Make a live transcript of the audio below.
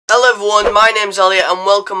Hello everyone, my name's Elliot and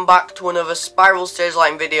welcome back to another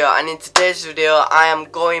Spiralstagelighting video. And in today's video I am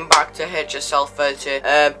going back to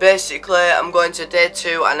HSL30. Basically I'm going to day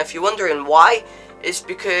 2, and if you're wondering why, it's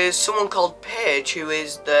because someone called Paige, who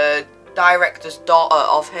is the director's daughter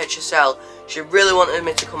of HSL, she really wanted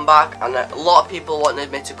me to come back, and a lot of people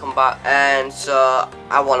wanted me to come back, and so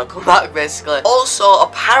I want to come back basically. Also,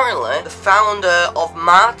 apparently the founder of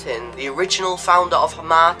Martin, the original founder of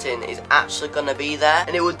Martin, is actually going to be there,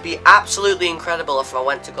 and it would be absolutely incredible if I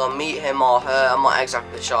went to go meet him or her. I'm not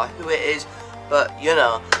exactly sure who it is, but you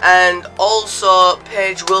know. And also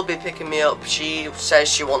Paige will be picking me up. She says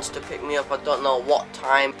she wants to pick me up, I don't know what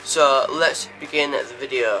time. So let's begin the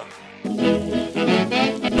video.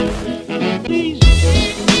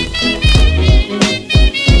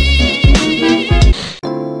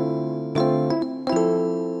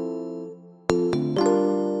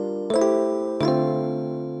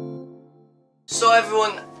 So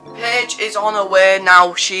everyone, Paige is on her way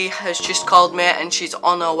now. She has just called me and she's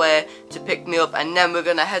on her way to pick me up, and then we're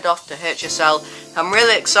going to head off to HSL. I'm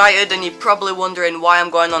really excited, and you're probably wondering why I'm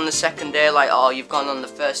going on the second day. Like, oh, you've gone on the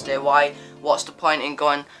first day, why? What's the point in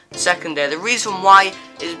going the second day? The reason why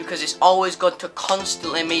is because it's always good to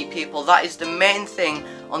constantly meet people. That is the main thing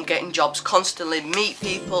on getting jobs. Constantly meet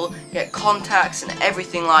people, get contacts and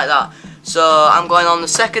everything like that. So I'm going on the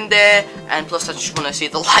second day, and plus I just want to see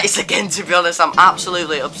the lights again, to be honest. I'm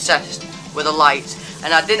absolutely obsessed with the lights,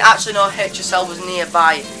 and I didn't actually know HSL was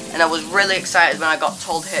nearby, and I was really excited when I got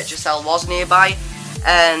told HSL was nearby.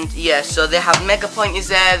 And yeah, so they have mega pointers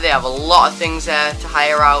there, they have a lot of things there to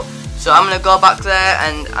hire out. So I'm gonna go back there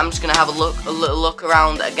and I'm just gonna have a little look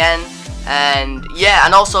around again. And yeah,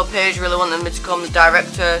 and also Paige really wanted me to come, the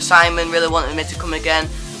director Simon really wanted me to come again.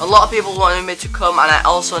 A lot of people wanted me to come, and I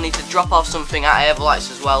also need to drop off something at Varilight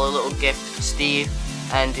as well, a little gift for Steve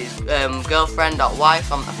and his girlfriend or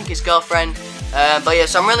wife, I think his girlfriend. But yeah,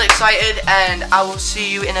 so I'm really excited, and I will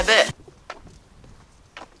see you in a bit.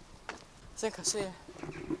 I think I see it. I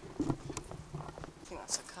think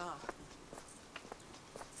that's a car.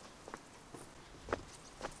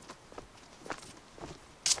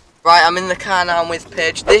 Right, I'm in the car now, I'm with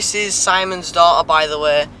Paige. This is Simon's daughter, by the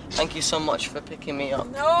way. Thank you so much for picking me up.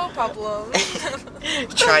 No problem.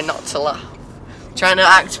 Try not to laugh. Trying to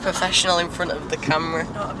act professional in front of the camera.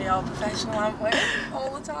 Not to be all professional, aren't we?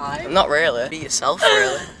 All the time. Not really. Be yourself,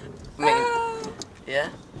 really. I mean, yeah.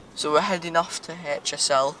 So we're heading off to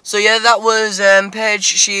HSL. So yeah, that was Paige.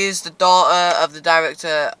 She is the daughter of the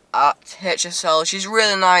director at HSL. She's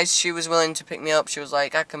really nice. She was willing to pick me up. She was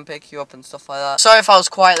like, I can pick you up and stuff like that. Sorry if I was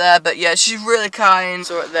quiet there, but yeah, she's really kind.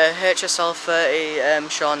 So we're at the HSL30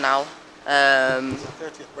 Shawn now. It's her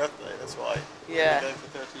 30th birthday, that's why. Yeah. We've been going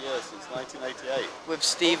for 30 years, since 1988. With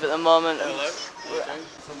Steve at the moment. Hello.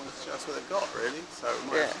 Someone's just what they've got, really, so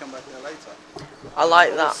we might have to come back here later. I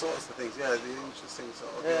like that. All sorts of things, yeah, the interesting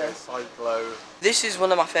sort of, you know, side glow. This is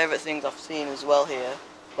one of my favourite things I've seen as well here.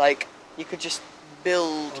 Like, you could just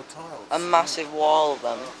build a massive wall of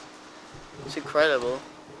them. It's incredible.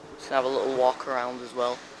 Just gonna have a little walk around as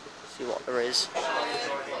well, see what there is.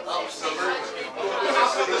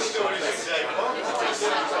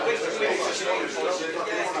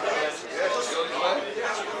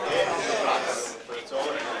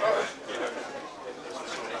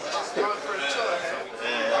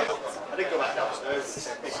 I didn't go back downstairs.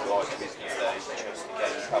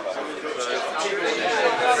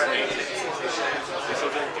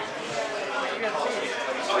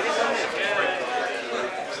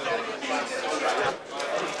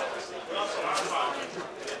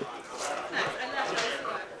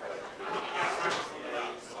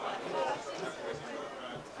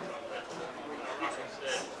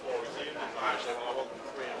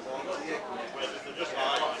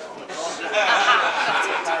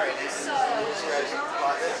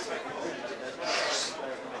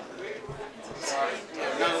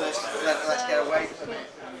 Let's get away from it.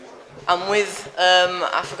 I'm with,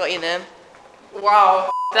 I forgot your name.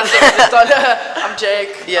 Wow. I'm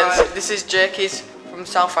Jake. Yeah, this is Jake. He's from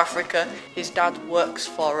South Africa. His dad works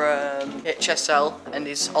for HSL, and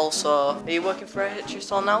he's also... Are you working for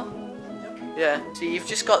HSL now? Yeah. So you've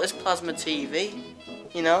just got this plasma TV,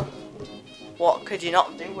 you know? What could you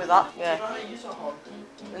not do with that? Yeah.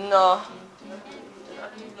 No.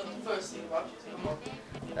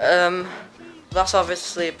 That's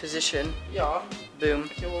obviously a position. Yeah. Boom.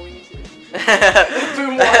 Okay, what we need to do.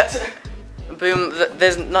 Boom what? Boom,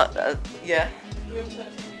 there's not, yeah.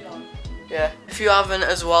 Yeah. If you haven't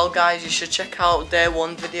as well, guys, you should check out day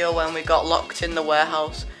 1 video when we got locked in the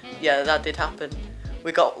warehouse. Yeah, that did happen.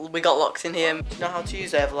 We got locked in here. Do you know how to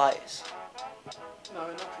use Varilights? No,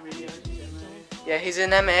 not really. Yeah, he's an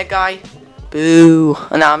MA guy. Boo.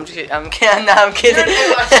 No, I'm kidding. No, I'm kidding.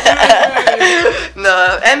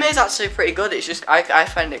 No, MA is actually pretty good. It's just I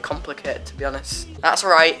find it complicated, to be honest. That's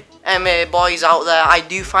right. MA boys out there, I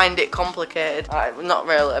do find it complicated. Not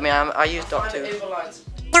really. I mean, I use Doctor.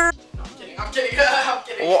 I'm kidding.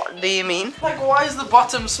 What do you mean? Like, why is the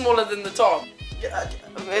bottom smaller than the top?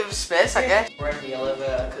 It was space, I guess. We're in the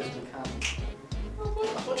elevator because we can. I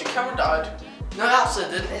thought your camera died. No, it actually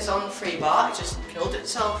didn't. It's on the free bar. It just killed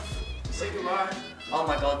itself. Say goodbye. Oh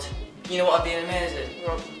my god. You know what would be amazing?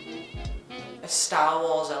 What? A Star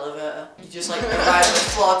Wars elevator. You just like arrive at the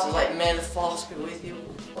floor to like, may the force be with you.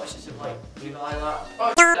 Watch this like, you go like that.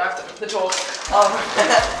 Oh, I have to the talk.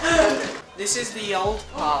 This is the old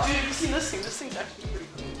part. Dude, have you seen this thing? This thing's actually pretty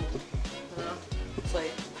cool. It's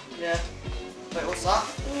like, yeah. Wait, what's that?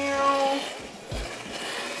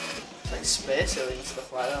 It's like space alien and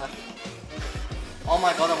stuff like that. Oh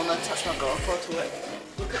my god, I want to attach my GoPro to it.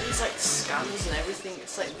 Look at these like scans and everything.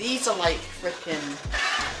 It's like, these are like freaking,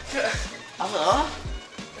 I don't know.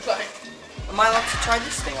 It's like, am I allowed to try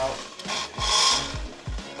this thing out?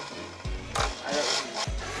 I don't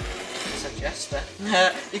suggest it.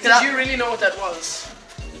 did you really know what that was?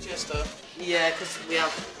 The jester. Yeah, because we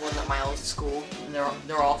have one at my old school and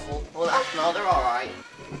they're awful. Well, no, they're alright.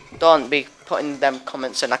 Don't be putting them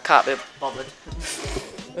comments in, I can't be bothered.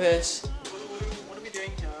 Yes. What are we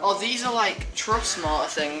doing here? Oh, these are like trust motor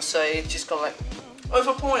things, so you just got like, oh,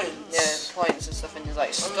 for points? yeah, points and stuff, and you're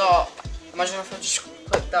like, stop. Imagine if I just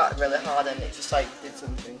clicked that really hard and it just like did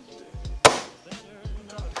something.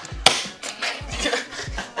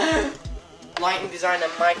 Lighting designer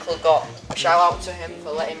Michael got shout out to him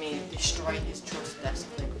for letting me destroy his trust desk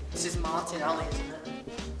thing. This is Martin Alley, isn't it?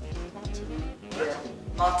 Yeah.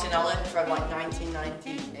 Martin Alley from like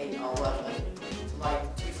 1998 or whatever.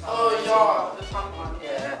 Like 2000. Oh yeah, the fun one.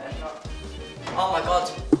 Yeah. Oh my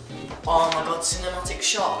god. Oh my god, cinematic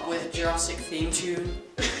shot with Jurassic theme tune.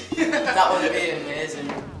 That would be amazing.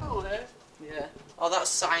 Oh, there. Yeah. Oh,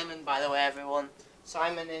 that's Simon, by the way, everyone.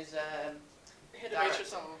 Simon is Hit the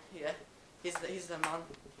Matrix on. yeah. He's the man.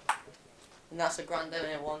 And that's a Grand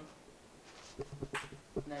MA one.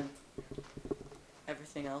 And then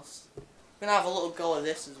everything else. We're gonna have a little go at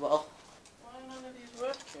this as well. Why are none of these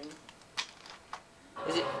working?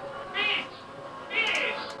 Is it?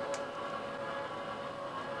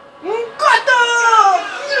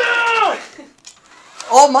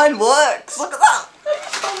 Oh, mine works! Look at that!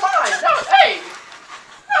 Oh mine! No, hey!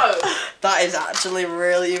 No! That is actually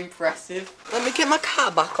really impressive. Let me get my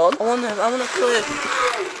car back on. I wanna play.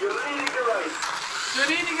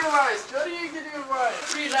 Jody, you get a rise. Jody, you get a rise.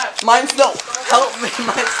 3 left. Mine's not. Help me,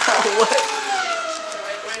 mine's not working.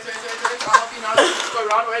 Wait. I'll help you now. Let's go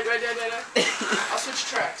around. Wait. I'll switch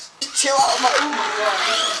tracks. Just chill out of my. Oh my god,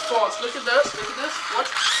 this is fast. Look at this.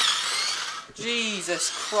 Watch.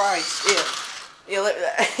 Jesus Christ. Here, look at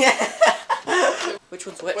that. Which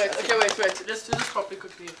one's which? Wait. Let's do this properly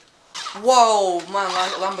quickly. Whoa, man,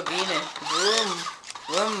 like Lamborghini. Vroom.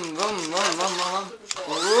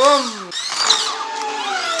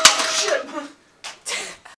 Shit, man.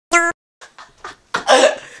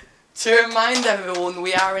 To remind everyone,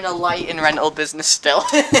 we are in a lighting rental business still.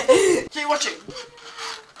 Keep watching.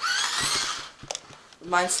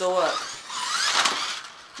 Mine still work.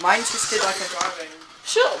 Mine just did like a Driving.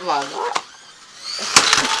 shut up, man.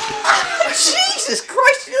 Jesus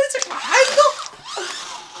Christ, you took my hand off.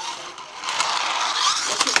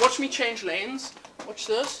 Watch me change lanes. Watch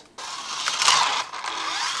this.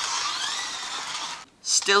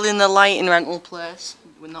 Still in the lighting rental place.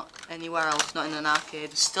 We're not anywhere else, not in an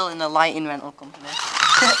arcade. Still in the lighting rental company.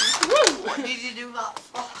 What did you do that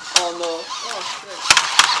for? Oh no. Oh shit.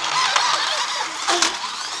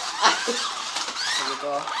 Here we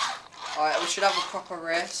go. Alright, we should have a proper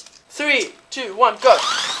race. 3, 2, 1, go.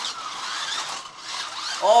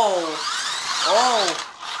 Oh.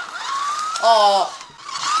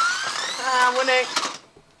 Ah, winning.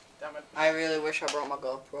 Damn it. I really wish I brought my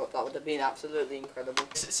GoPro up. That would have been absolutely incredible.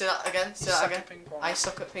 Say that again. I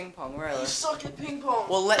suck at ping pong, really. You suck at ping pong.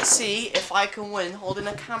 Well, let's see if I can win holding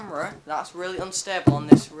a camera that's really unstable on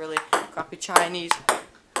this really crappy Chinese.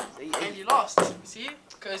 And you lost. See?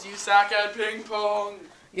 Because you suck at ping pong.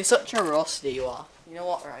 You're such a rusty, you are. You know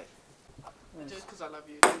what, right? Just because I love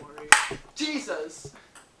you, don't worry. Jesus!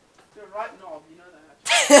 You're right knob, you know that.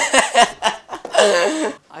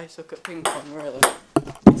 I suck at ping pong, really.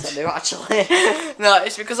 Yes, I do actually. No,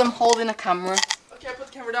 it's because I'm holding a camera. Okay, I put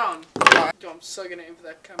the camera down. Alright. Dude, I'm so gonna aim for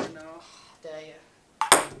that camera now. Dare you.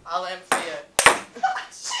 I'll aim for you.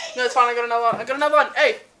 No, it's fine, I got another one.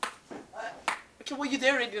 Hey! Okay, well, you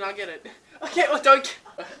there already and I'll get it. Okay, well, don't.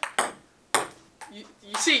 You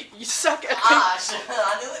see, you suck at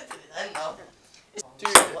I knew it then though.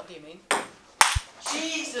 Dude, What do you mean?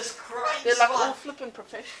 Jesus Christ! they're like all flipping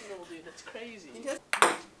professional, dude. It's crazy.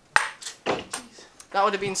 Jeez. That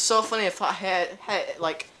would have been so funny if that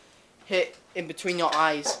hit in between your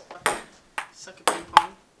eyes. Suck at ping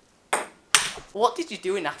pong. What did you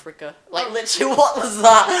do in Africa? Like literally, what was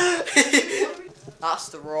that? That's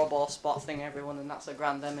the raw ball spot thing, everyone, and that's a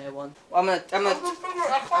Grand MA one.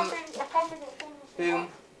 Boom.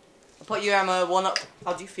 I'll put your MA one up.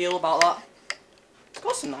 How do you feel about that? It's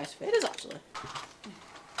got some nice faders actually.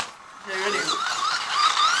 Yeah, ready?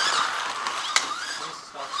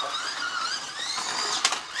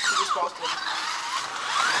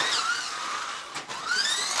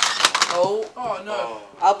 Oh no.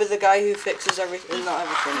 I'll be the guy who fixes everything, not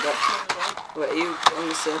everything, but wait, you on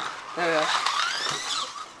the same. There we are.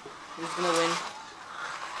 Who's gonna win?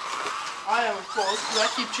 I am, of course, because I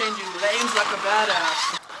keep changing lanes like a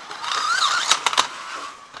badass.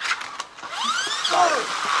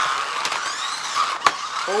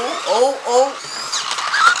 Oh!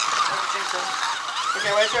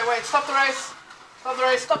 Okay, wait. Stop the race. Stop the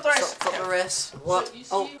race. Stop the race. What? So you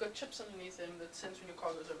see you've got chips underneath them that sense when your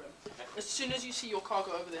car goes over them. As soon as you see your car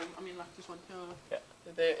go over them, I mean like this one here,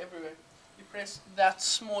 they're everywhere. You press that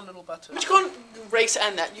small little button. But you can't race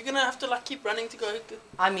and that. You're gonna have to like keep running to go.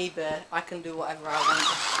 I'm eBay. I can do whatever I want.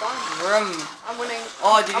 Fine. I'm winning.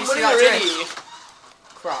 Oh, did you see that already?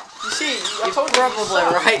 Crap. You see, You're probably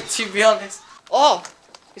right, to be honest. Oh,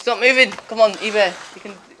 it's not moving. Come on, eBay. You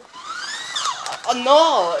can. Oh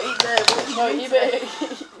no, eBay. No, eBay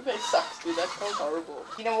sucks, dude. That car's horrible.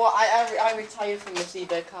 You know what? I retired from this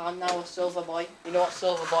eBay car. I'm now a silver boy. You know what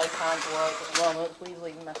silver boy can't work at the moment? Please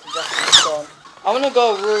leave a message after the phone. I wanna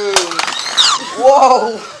go room.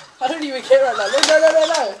 Whoa! I don't even care right now.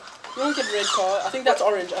 No. You don't get red car. I think that's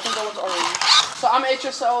orange. I think that one's orange. So I'm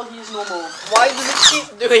HSL. He's normal. Why does it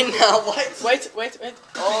keep doing that? Wait.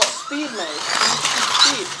 Oh, speed, mate.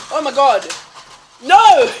 Speed. Oh my god.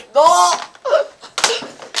 No!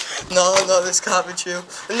 No, this can't be true.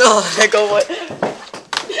 No, go away.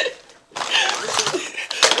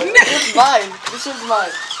 This one's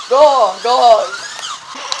mine. Go.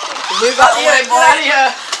 Move out the way, boy. Get out of here.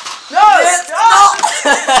 No!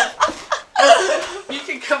 You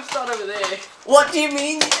can come start over there. What do you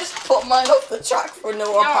mean? You just put mine off the track for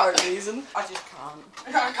no apparent reason? I just can't.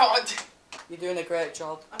 I can't. You're doing a great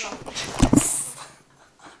job. I know.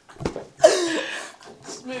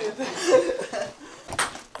 Smooth.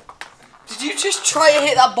 Did you just try to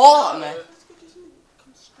hit that ball at me?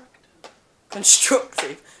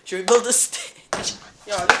 Constructive. Should we build a stage?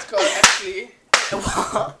 Yeah, let's go actually.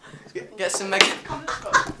 Get some mega. Come, let's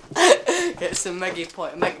go. Get some mega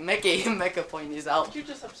point. Mega point is out. You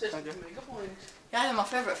just obsessed with mega points. Yeah, they're my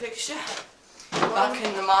favourite fixture. Back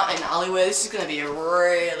in the Martin alleyway. This is going to be a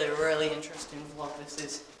really interesting vlog. This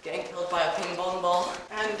is getting killed by a ping pong ball.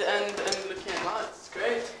 And looking at lights. It's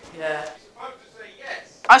great. Yeah.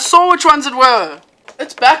 I saw which ones it were.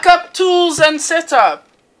 It's backup, tools, and setup.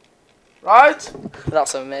 Right?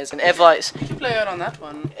 That's amazing. Everlights. You can play out on that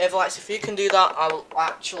one. Everlights, if you can do that, I will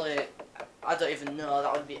actually. I don't even know.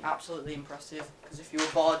 That would be absolutely impressive. Because if you were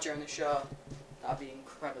bored during the show, that'd be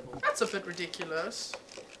incredible. That's a bit ridiculous.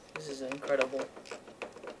 This is incredible.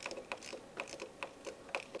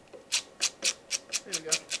 There we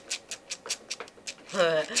go.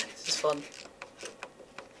 This is fun.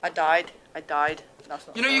 I died. That's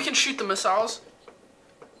not You know fun. you can shoot the missiles.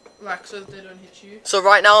 Like so that they don't hit you. So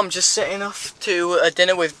right now I'm just sitting off to a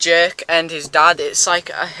dinner with Jake and his dad. It's like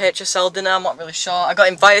a HSL dinner, I'm not really sure. I got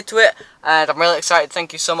invited to it and I'm really excited.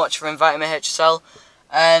 Thank you so much for inviting me, HSL.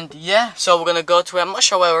 And yeah, so we're gonna go to it. I'm not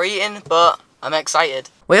sure where we're eating, but I'm excited.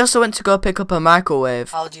 We also went to go pick up a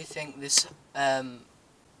microwave. How do you think this,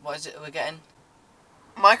 what is it we're getting?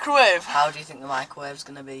 Microwave. How do you think the microwave's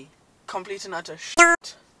gonna be? Complete and utter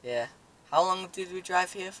shit. Yeah. How long did we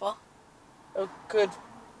drive here for? A good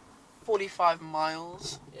 45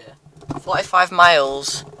 miles. Yeah. 45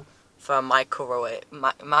 miles for a microwave.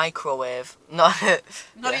 Microwave. Not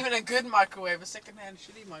even a good microwave, a second-hand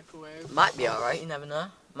shitty microwave. Might be alright, you never know.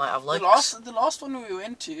 Might have legs. The last one we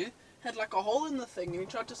went to had like a hole in the thing and we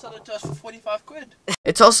tried to sell it to us for 45 quid.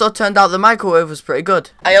 It also turned out the microwave was pretty good.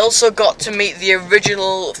 I also got to meet the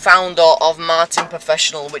original founder of Martin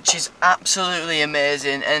Professional, which is absolutely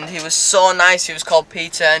amazing, and he was so nice. He was called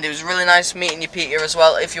Peter, and it was really nice meeting you, Peter, as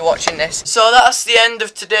well, if you're watching this. So that's the end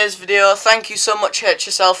of today's video. Thank you so much,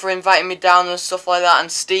 HSL, for inviting me down and stuff like that, and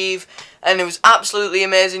Steve. And it was absolutely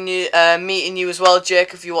amazing meeting you as well,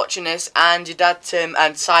 Jake, if you're watching this, and your dad, Tim,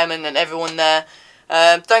 and Simon, and everyone there.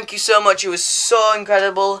 Thank you so much. It was so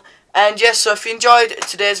incredible. And yes, so if you enjoyed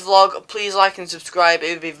today's vlog, please like and subscribe.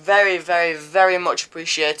 It would be very, very, very much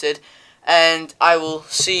appreciated. And I will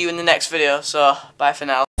see you in the next video. So bye for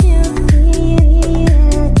now.